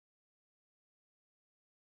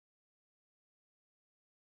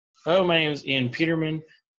Hello, my name is Ian Peterman.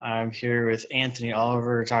 I'm here with Anthony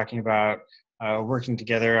Oliver talking about working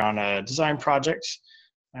together on a design project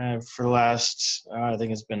for the last, I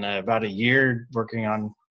think it's been about a year working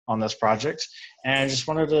on this project. And I just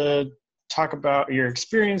wanted to talk about your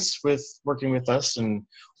experience with working with us and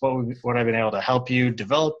what I've been able to help you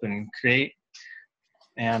develop and create.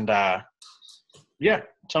 And yeah,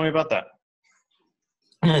 tell me about that.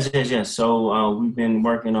 Yes. So we've been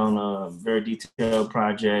working on a very detailed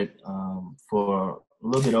project for a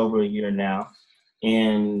little bit over a year now,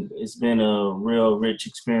 and it's been a real rich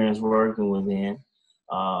experience working with him,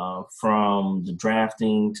 from the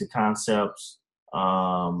drafting to concepts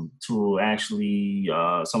to actually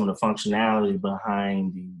some of the functionality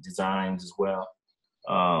behind the designs as well.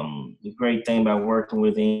 The great thing about working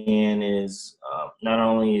with Ian is not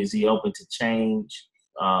only is he open to change,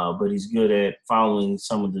 but he's good at following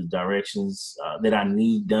some of the directions that I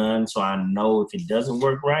need done. So I know if it doesn't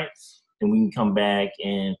work right, then we can come back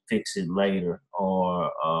and fix it later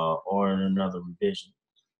or in another revision.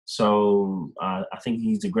 So I think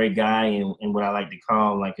he's a great guy in what I like to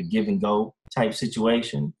call like a give and go type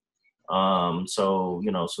situation. So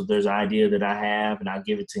there's an idea that I have, and I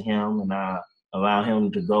give it to him, and I allow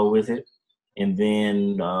him to go with it, and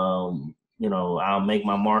then I'll make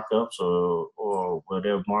my markups or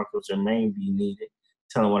whatever markups there may be needed.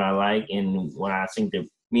 Tell him what I like and what I think that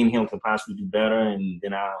me and him can possibly do better, and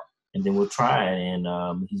then we'll try it.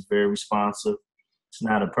 And he's very responsive. It's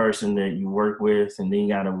not a person that you work with and then you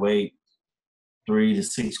gotta wait 3 to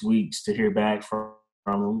 6 weeks to hear back from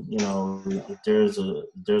him. If there's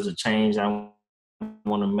a change I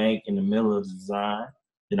want to make in the middle of the design,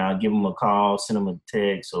 then I'll give him a call, send him a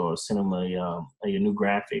text, or send him a new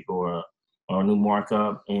graphic or a new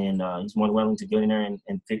markup, and he's more than willing to get in there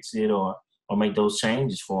and fix it or make those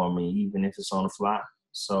changes for me, even if it's on the fly.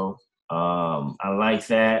 So I like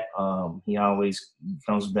that. He always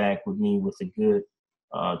comes back with me with a good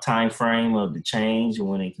time frame of the change and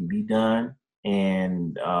when it can be done,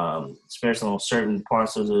 and especially on certain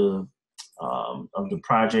parts of the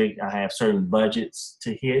project, I have certain budgets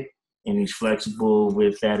to hit, and he's flexible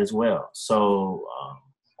with that as well. So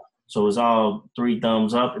it's all three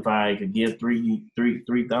thumbs up. If I could give three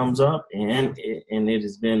thumbs up, and it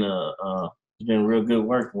has been it's been real good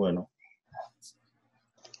work with him.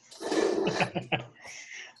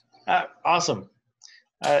 Awesome.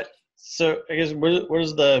 So I guess what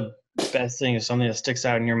is the best thing, is something that sticks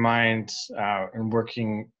out in your mind in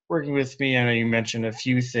working with me? I know you mentioned a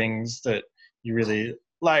few things that you really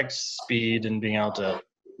liked: speed and being able to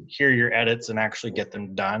hear your edits and actually get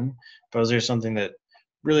them done. But was there something that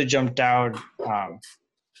really jumped out,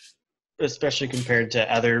 especially compared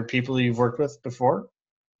to other people you've worked with before?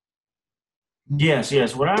 Yes.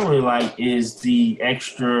 What I really like is the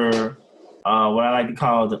extra, what I like to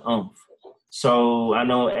call the oomph. So I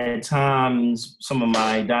know at times some of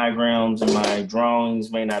my diagrams and my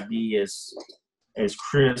drawings may not be as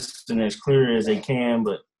crisp and as clear as they can,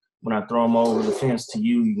 but when I throw them over the fence to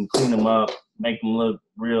you, you can clean them up, make them look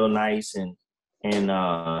real nice, and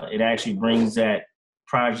it actually brings that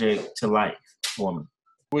project to life for me.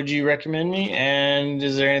 Would you recommend me? And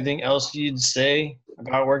is there anything else you'd say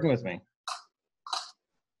about working with me?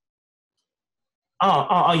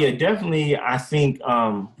 Oh yeah, definitely. I think you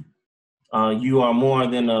are more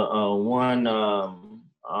than a one.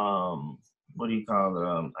 What do you call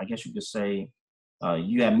it? I guess you could say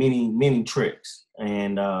you have many tricks,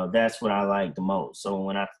 and that's what I like the most. So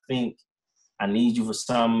when I think I need you for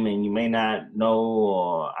something and you may not know,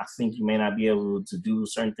 or I think you may not be able to do a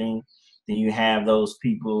certain thing, then you have those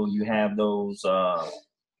people, you have those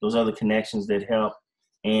other connections that help.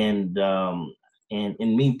 And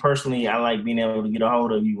me personally, I like being able to get a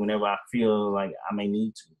hold of you whenever I feel like I may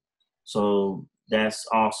need to. So that's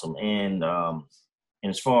awesome. And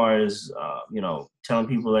as far as telling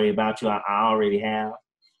people about you, I already have,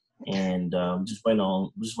 and just waiting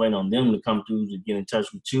on them to come through to get in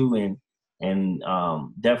touch with you. And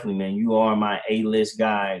definitely, man, you are my A-list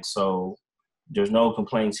guy. So there's no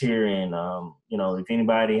complaints here. And if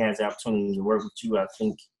anybody has the opportunity to work with you, I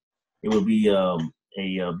think it would be a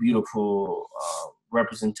beautiful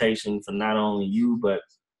representation for not only you, but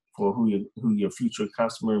for who your future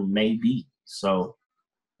customer may be. So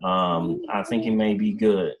I think it may be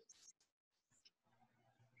good.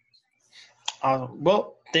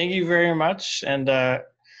 Well, thank you very much, and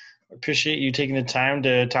appreciate you taking the time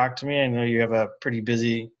to talk to me. I know you have a pretty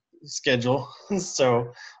busy schedule,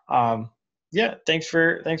 so yeah, thanks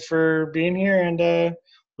for being here, and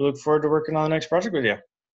we look forward to working on the next project with you.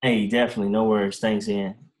 Hey, definitely. No worries. Thanks,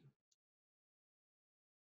 Ian.